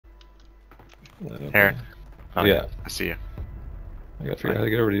Aaron. Oh, Yeah. I see you. I gotta figure out how to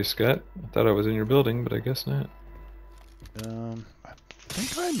get over to you, Scott. I thought I was in your building, but I guess not. I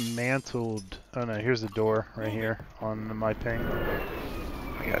think I mantled. Oh no, here's the door right here on my ping.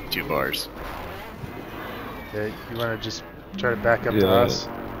 I got 2 bars. Yeah, you want to just try to back up Yeah. to us?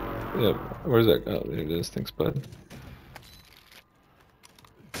 Yeah. Where's that? Oh, there it is. Thanks, bud.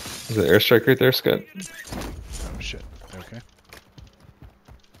 Is that airstrike right there, Scott? Oh shit. Okay.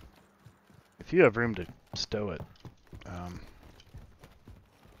 If you have room to stow it. The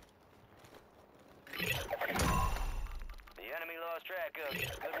enemy lost track of you.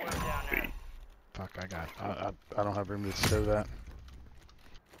 Good work down there. Fuck, I don't have room to stow that.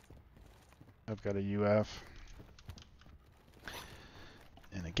 I've got a UF.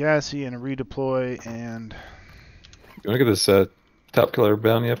 And a gassy and a redeploy and... You wanna get this top killer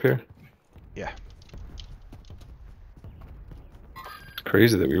bounty up here? Yeah. It's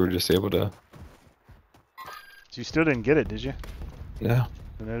crazy that we were just able to... So you still didn't get it, did you? No.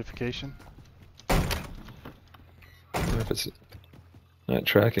 The notification? I don't know if it's not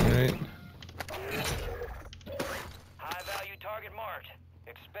tracking right. High value target marked.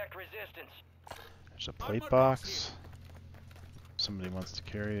 Expect resistance. There's a plate box. Somebody wants to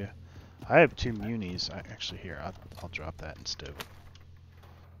carry a... I have 2 munis. Actually, here, I'll drop that and stow.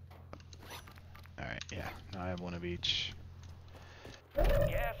 Alright, yeah. Now I have 1 of each.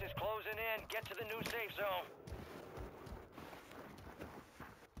 Gas is closing in. Get to the new safe zone.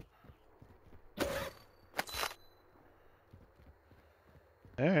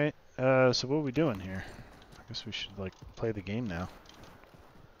 Alright, so what are we doing here? I guess we should, like, play the game now.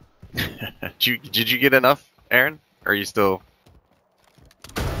 Did you get enough, Aaron? Or are you still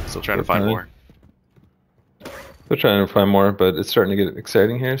trying to find more? We're trying to find more, but it's starting to get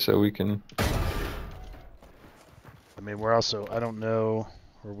exciting here, so we can... I mean, we're also... I don't know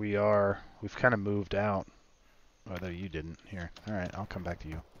where we are. We've kind of moved out. Although you didn't. Here. Alright, I'll come back to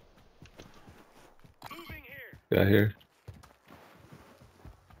you. Moving here. Got here.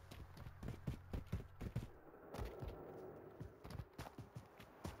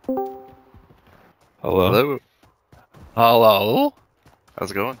 Hello? Hello. Hello.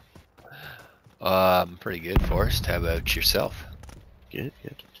 How's it going? Pretty good, Forrest. How about yourself? Good.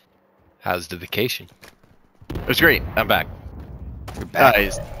 How's the vacation? It was great. I'm back. You're back.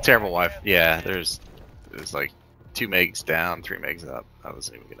 It's terrible wife. Yeah, there's like 2 megs down, 3 megs up. I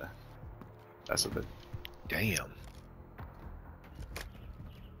wasn't even gonna mess with it. Damn.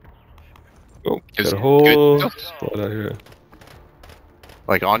 Oh, Is got a it whole good? spot out here.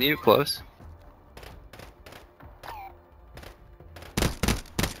 Like on you, close.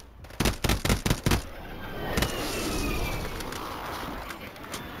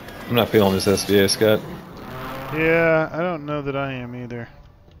 I'm not feeling this SVA, Scott. Yeah, I don't know that I am either.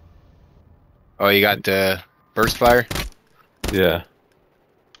 Oh, you got burst fire? Yeah.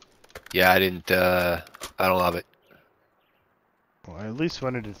 Yeah, I didn't. I don't love it. Well, I at least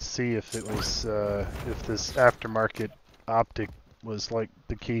wanted to see if it was, if this aftermarket optic was like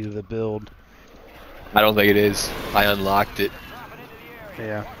the key to the build. I don't think it is. I unlocked it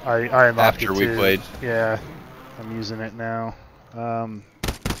Yeah, I unlocked after it we too. played. Yeah, I'm using it now.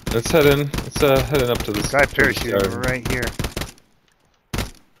 Let's head in. Let's head in up to this. Guy parachuting right here.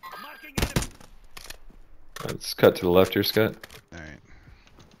 Marking enemy. Let's cut to the left here, Scott. Alright.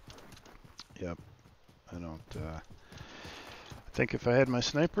 Yep. I don't, I think if I had my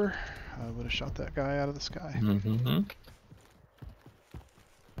sniper, I would have shot that guy out of the sky. Mm-hmm.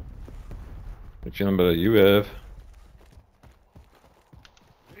 If you know about a UAV.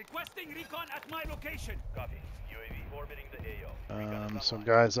 Requesting recon at my location. Copy. UAV orbiting the AO. Some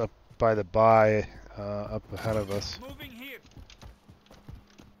guys up by the buy, up ahead of us. Moving here.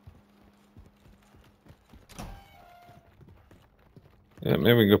 Yeah,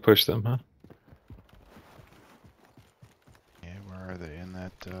 maybe we can go push them, huh? Yeah, where are they? In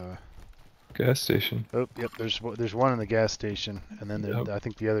that, Gas station. oh, yep, there's one in the gas station, and then Yep. I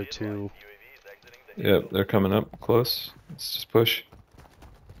think the other 2. Yep, they're coming up close. Let's just push.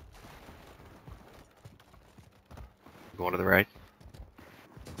 Going to the right.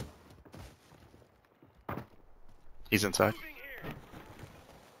 He's inside.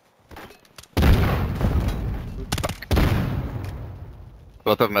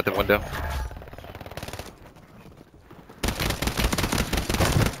 Both of them at the window.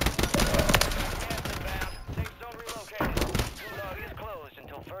 Safe zone relocated. Gulag is closed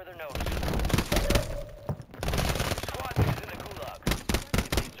until further notice. Squad leaders in the gulag. If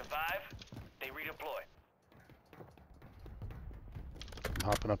they survive, they redeploy. I'm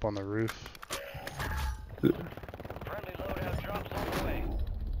hopping up on the roof. Friendly loadout drops on the way.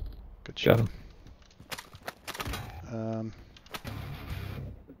 Good Got shot. him.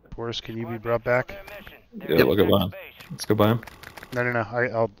 Forrest, can you be brought back? Yeah, we'll go by him. Let's go by him. No.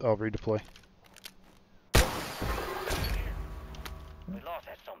 I'll redeploy. We lost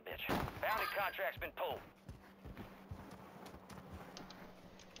that sumbitch. Bounty contract's been pulled.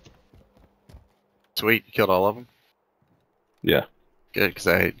 Sweet, you killed all of them? Yeah. Good, because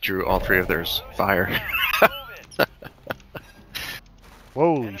I drew all 3 of theirs fire.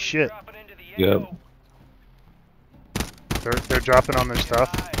 Holy shit! Yep. They're dropping on their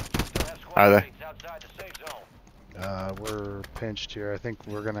stuff. Are they? We're pinched here. I think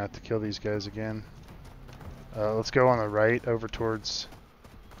we're gonna have to kill these guys again. Let's go on the right over towards.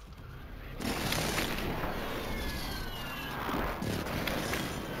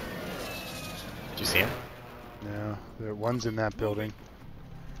 Did you see him? No, one's in that building.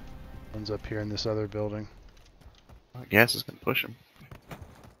 One's up here in this other building. Gas is going to push him.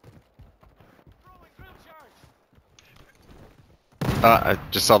 I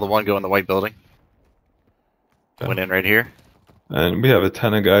just saw the one go in the white building. Went in right here. And we have a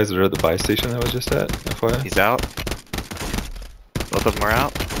ton of guys that are at the buy station that was just at, FYI. He's out. Both of them are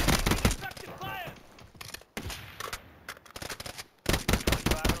out.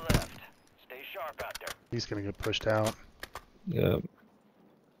 He's gonna get pushed out. Yep.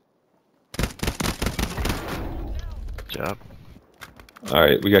 Good job.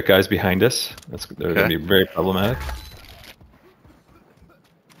 Alright, we got guys behind us. They're going to be very problematic.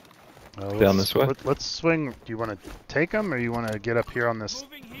 Down this way. Let's swing. Do you want to take them, or you want to get up here on this?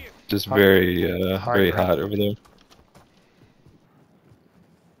 Just very, very hot over there.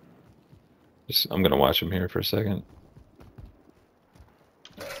 I'm going to watch him here for a second.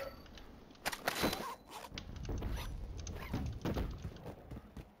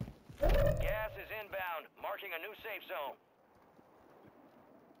 Gas is inbound, marking a new safe zone.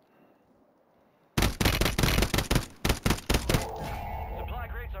 Supply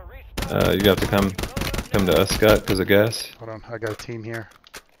crates are restocked. You have to come to us, Scott, because of gas. Hold on, I got a team here.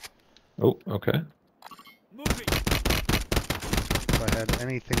 Oh, okay. If I had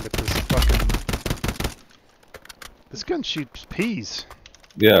anything but this fucking... This gun shoots peas.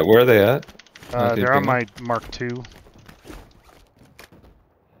 Yeah, where are they at? They're on my Mark II.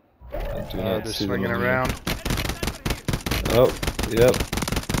 They're They're swinging around. Oh, yep.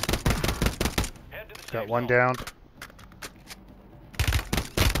 Got one down.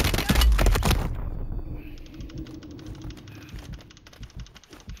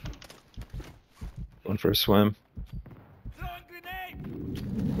 Going for a swim.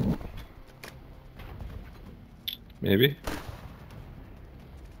 Maybe.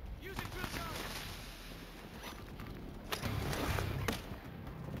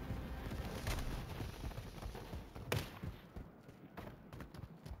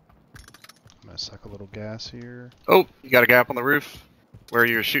 I'm gonna suck a little gas here. Oh, you got a gap on the roof where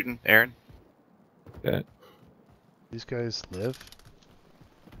you were shooting, Aaron. Okay. These guys live.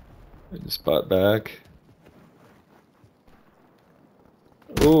 I just spot back.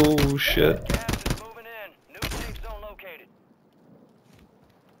 Oh shit. Gas is moving in. New safe zone located.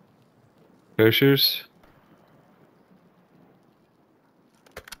 Parachutes.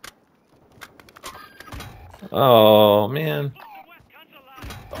 Oh man.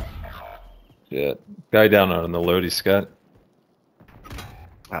 Yeah, guy down on the loadie, Scott.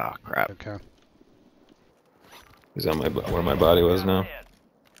 Oh crap. Okay. He's on my where my body was now.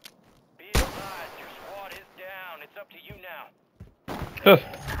 Be advised, your squad is down. It's up to you now.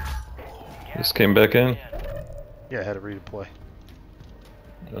 Just came back in. Yeah, I had to redeploy.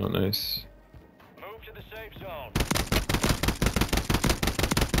 Oh, nice. Move to the safe zone.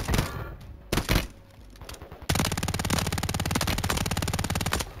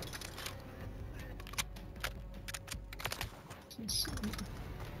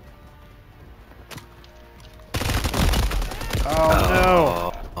 Oh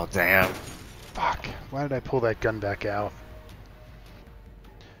no! Oh damn. Fuck. Why did I pull that gun back out?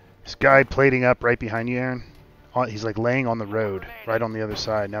 This guy plating up right behind you, Aaron. He's like laying on the road, right on the other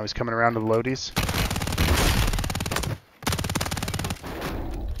side. Now he's coming around to the loadies.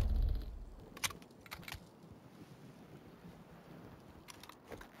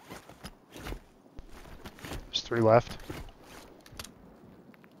 There's 3 left.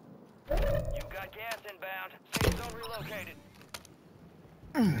 You've got gas inbound. Safe zone relocated.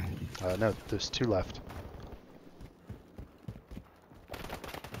 No, there's 2 left.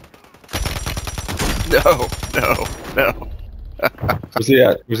 No, no, no. Where's he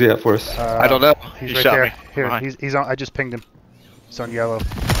at? Where's he at for us? I don't know. He's He right shot there. me. Here, Behind. he's on. I just pinged him. He's on yellow.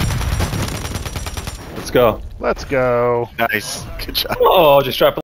 Let's go. Let's go. Nice. Good job. Oh, just drop